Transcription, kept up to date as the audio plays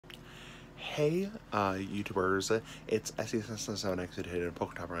Hey, YouTubers, it's SE7 in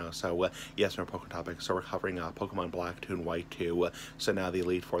Pokemon right now. So, yes, we're Pokemon topic. So, we're covering Pokemon Black 2 and White 2. So, now the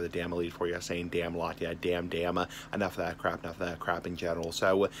Elite Four, the damn Elite Four, you're saying damn lot, yeah, damn. Enough of that crap in general.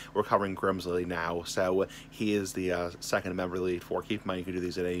 So, we're covering Grimsley now. So, he is the second member of the Elite Four. Keep in mind, you can do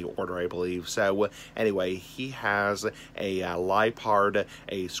these in any order, I believe. So, anyway, he has a Liepard,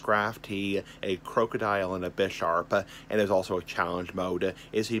 a Scrafty, a Crocodile, and a Bisharp. And there's also a challenge mode.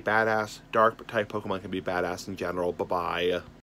 Is he badass? Dark type Pokemon can be badass in general. Bye-bye.